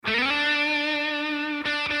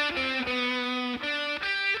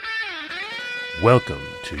Welcome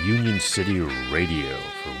to Union City Radio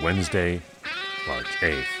for Wednesday, March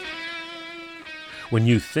 8th. When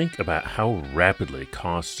you think about how rapidly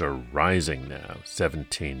costs are rising now,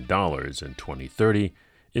 $17 in 2030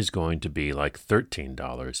 is going to be like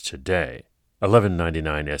 $13 today.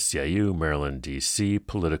 1199 SCIU Maryland, D.C.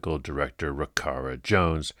 Political Director Rakara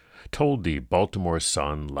Jones told the Baltimore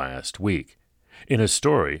Sun last week in a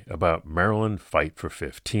story about Maryland Fight for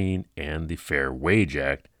 15 and the Fair Wage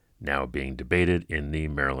Act now being debated in the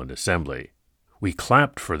Maryland Assembly. "We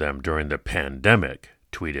clapped for them during the pandemic,"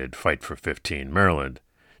 tweeted Fight for 15 Maryland.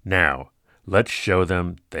 "Now, let's show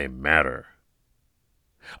them they matter."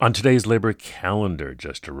 On today's labor calendar,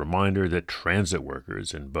 just a reminder that transit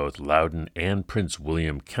workers in both Loudoun and Prince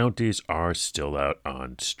William counties are still out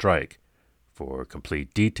on strike. For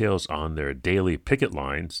complete details on their daily picket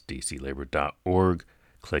lines, dclabor.org,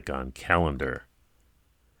 click on calendar.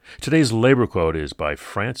 Today's labor quote is by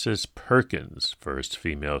Frances Perkins, first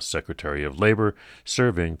female Secretary of Labor,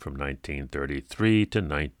 serving from 1933 to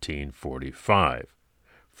 1945.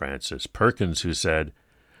 Frances Perkins, who said,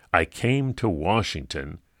 "I came to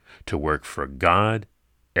Washington to work for God,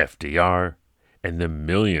 FDR, and the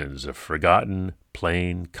millions of forgotten,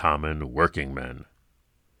 plain, common working men."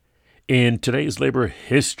 In today's labor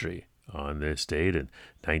history, on this date in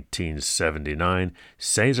 1979,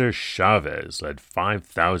 Cesar Chavez led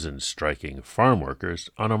 5,000 striking farm workers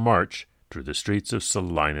on a march through the streets of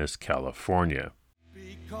Salinas, California.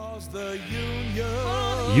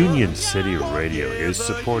 Union City Radio is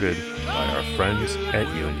supported by our friends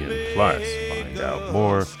at Union Plus. Find out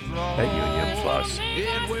more at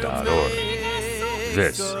unionplus.org.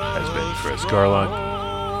 This has been Chris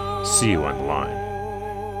Garlock. See you on the line.